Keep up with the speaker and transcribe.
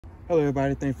Hello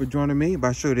everybody, thanks for joining me.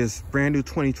 About to show this brand new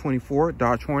 2024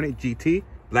 Dodge Hornet GT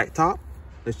Blacktop.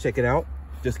 Let's check it out.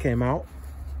 Just came out.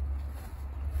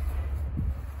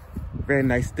 Very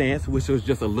nice stance, wish it was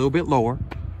just a little bit lower.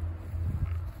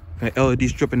 An LED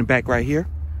strip in the back right here.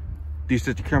 This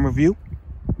is the camera view.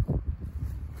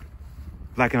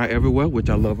 Blacking out everywhere, which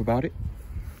I love about it.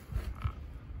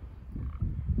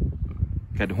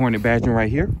 Got the Hornet badging right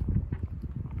here.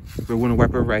 Rear window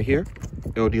wiper right here.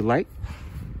 LED light.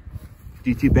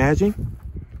 GT badging.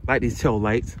 Like these tail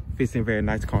lights. Fits in very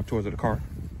nice contours of the car.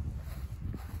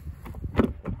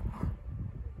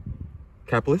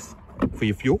 Capless for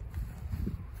your fuel.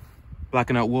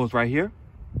 Blacking out wheels right here.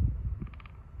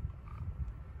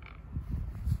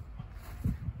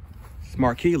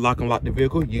 Smart key, lock and lock the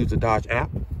vehicle. Use the Dodge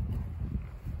app.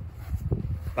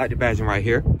 Like the badging right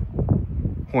here.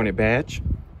 Hornet badge.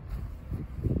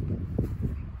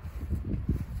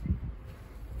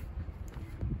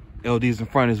 LEDs in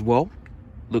front as well.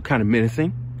 Look kind of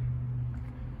menacing.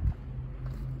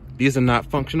 These are not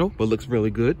functional, but looks really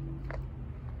good.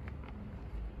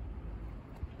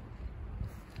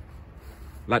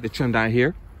 Like the trim down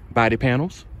here. Body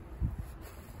panels.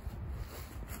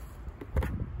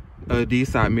 LED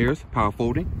side mirrors, power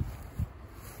folding.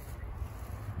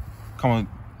 Come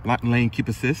on, lane keep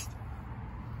assist.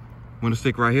 Window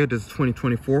stick right here. This is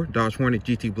 2024 Dodge Hornet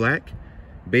GT Black.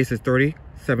 Base is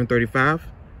 3735.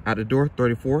 Out the door,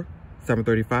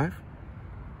 34,735.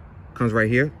 Comes right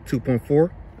here,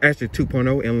 2.4, actually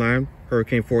 2.0 inline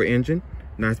Hurricane 4 engine,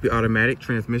 9-speed automatic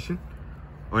transmission.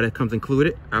 All that comes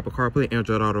included. Apple CarPlay,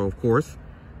 Android Auto, of course.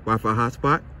 Wi-Fi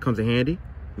hotspot comes in handy.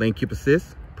 Lane keep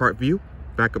assist, park view,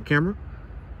 backup camera,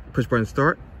 push button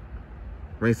start,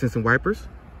 rain sensing wipers,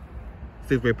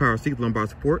 6-way power seat, lumbar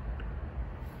support,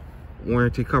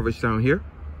 warranty coverage down here.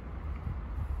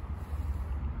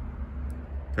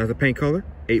 As a paint color,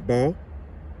 8-ball,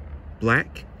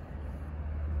 black.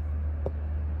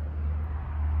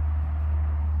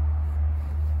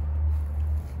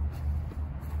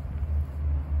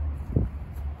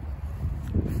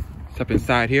 Step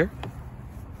inside here.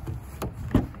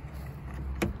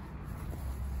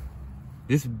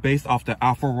 This is based off the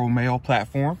Alfa Romeo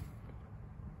platform,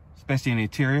 especially in the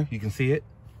interior, you can see it.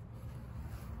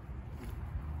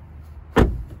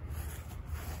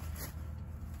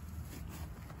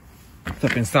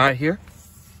 Step inside here.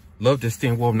 Love this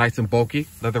steering wheel, nice and bulky.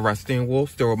 Leather wrapped steering wheel,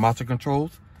 still with master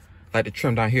controls. Like the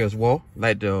trim down here as well.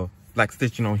 Like the black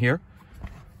stitching on here.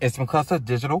 Instrument cluster,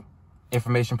 digital.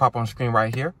 Information pop on the screen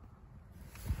right here.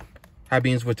 High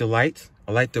beams with the lights.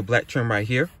 I like the black trim right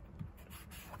here.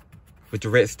 With the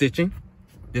red stitching.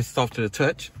 This is soft to the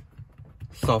touch.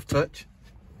 Soft touch.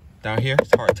 Down here,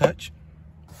 it's hard touch.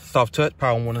 Soft touch,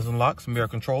 power windows and locks, mirror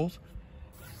controls.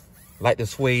 Like the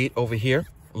suede over here.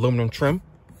 Aluminum trim,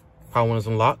 power windows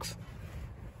and locks.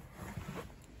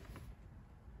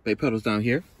 Brake pedals down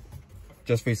here.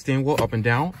 Just for your steering wheel, up and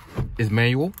down is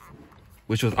manual,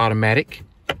 which was automatic.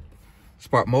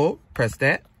 Sport mode, press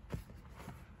that.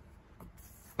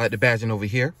 Like the badging over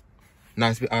here.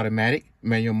 9-speed automatic,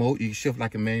 manual mode. You can shift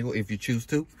like a manual if you choose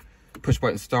to. Push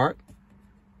button start.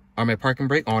 Automatic parking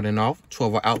brake, on and off.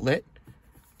 12-volt outlet.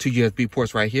 2 USB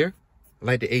ports right here.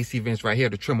 Like the AC vents right here,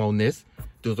 the trim on this.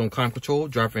 Dual zone climate control,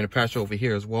 driver and the passenger over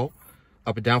here as well.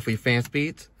 Up and down for your fan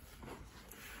speeds.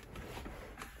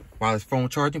 Wireless phone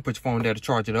charging, put your phone there to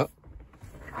charge it up.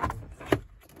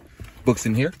 Books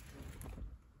in here.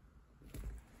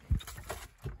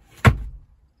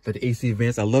 For the AC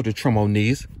vents, I love the trim on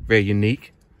these. Very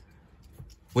unique.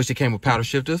 Wish it came with paddle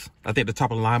shifters. I think the top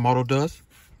of the line model does.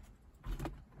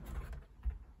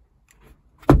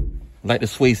 Like the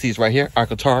suede seats right here,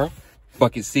 alcantara,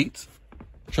 bucket seats.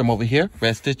 Trim over here,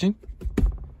 red stitching.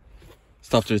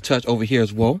 Stuff to the touch over here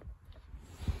as well.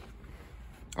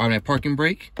 Automatic parking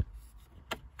brake.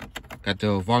 Got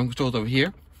the volume controls over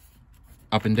here.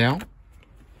 Up and down.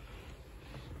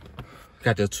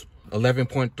 Got the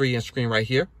 11.3 inch screen right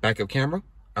here. Backup camera.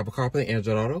 Apple CarPlay,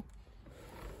 Android Auto.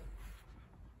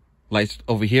 Lights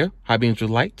over here. High beams with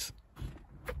lights.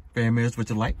 Fan mirrors with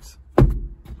the lights.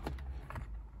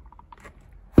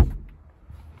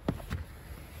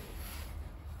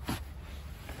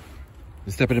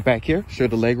 Let's step in the back here, show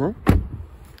the legroom.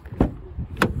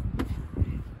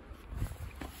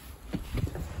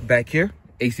 Back here,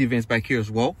 AC vents back here as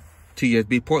well. 2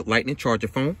 USB port, lightning, charge your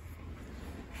phone.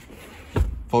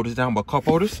 Fold this down by cup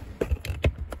holders.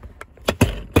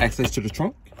 Access to the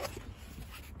trunk.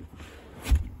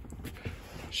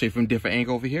 Shape from different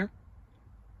angle over here.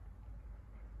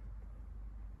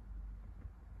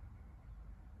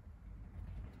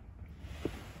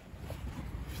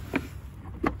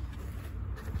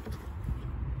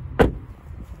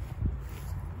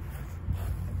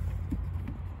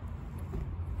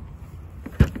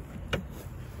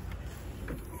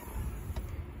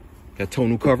 Got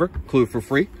tonal cover, included for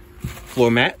free.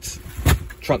 Floor mats,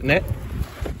 trunk net.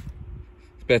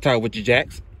 Spare tire with your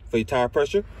jacks for your tire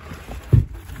pressure.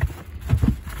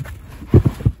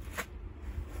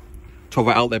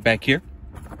 12-volt outlet back here.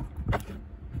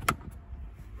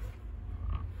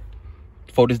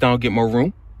 Fold this down, get more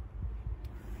room.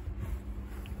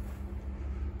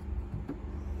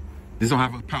 This don't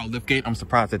have a power lift gate. I'm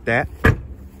surprised at that.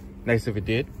 Nice if it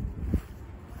did.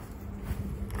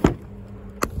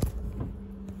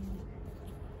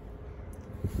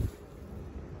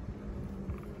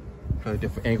 Got a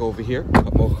different angle over here.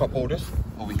 Got more cup holders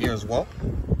over here as well.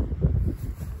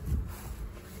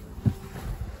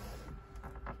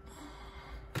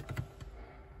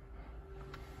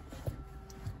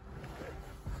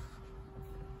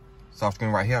 Soft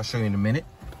screen right here. I'll show you in a minute.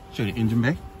 Show you the engine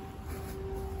bay.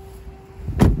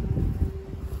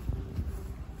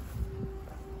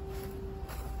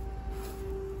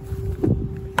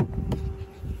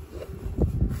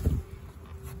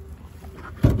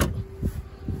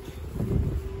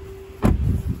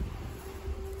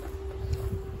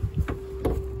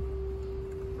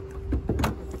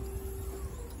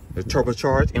 The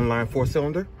turbocharged inline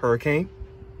 4-cylinder Hurricane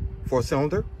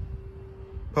 4-cylinder.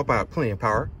 Pump out plenty of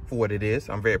power for what it is.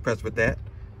 I'm very impressed with that.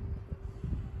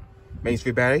 Main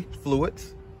street battery,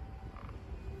 fluids.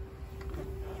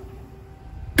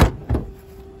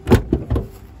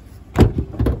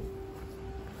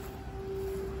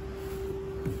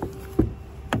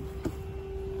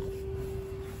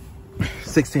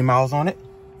 $16 miles on it.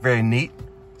 Very neat.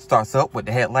 Starts up with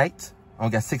the headlights.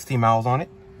 Only got 16 miles on it.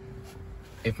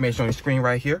 Information on your screen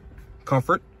right here.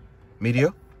 Comfort,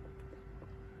 media.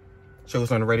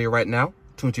 Shows on the radio right now.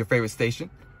 Tune to your favorite station.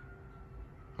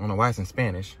 I don't know why it's in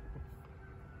Spanish.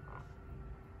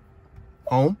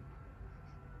 Home.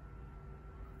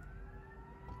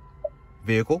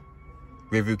 Vehicle.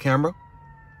 Rear view camera.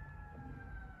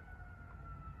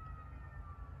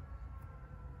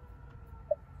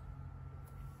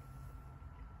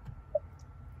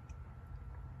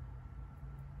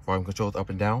 Volume controls up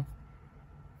and down.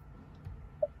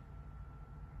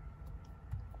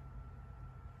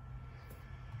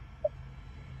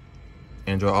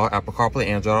 Android Auto, Apple CarPlay,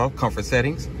 Android Auto, comfort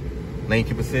settings, lane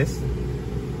keep assist,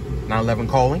 911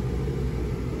 calling.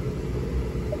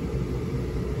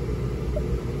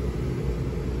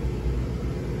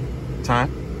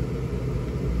 Time.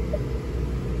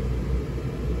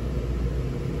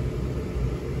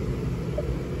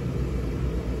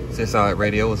 Satellite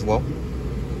radio as well.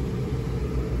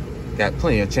 Got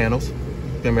plenty of channels.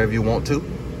 Them if you want to.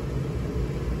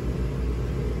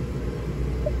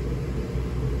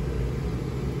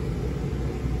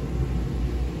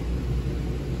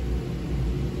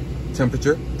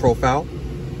 Temperature, profile,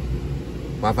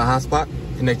 Wi-Fi hotspot,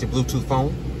 connect your Bluetooth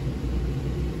phone.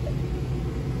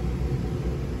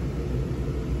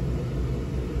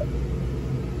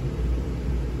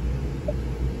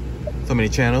 So many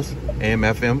channels, AM,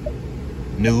 FM,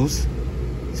 news,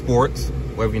 sports,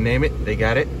 whatever you name it, they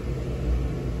got it.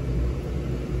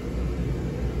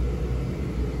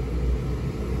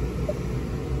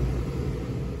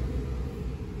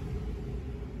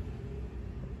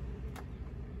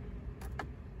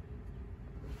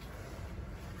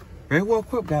 Very well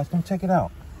equipped, guys. Come check it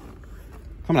out.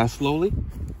 Coming out slowly.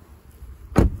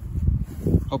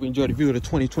 Hope you enjoyed the view of the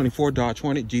 2024 Dodge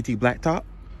Hornet GT Blacktop.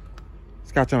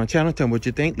 Subscribe to our channel. Tell me what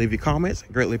you think. Leave your comments.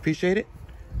 Greatly appreciate it.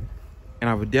 And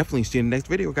I will definitely see you in the next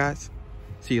video, guys.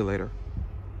 See you later.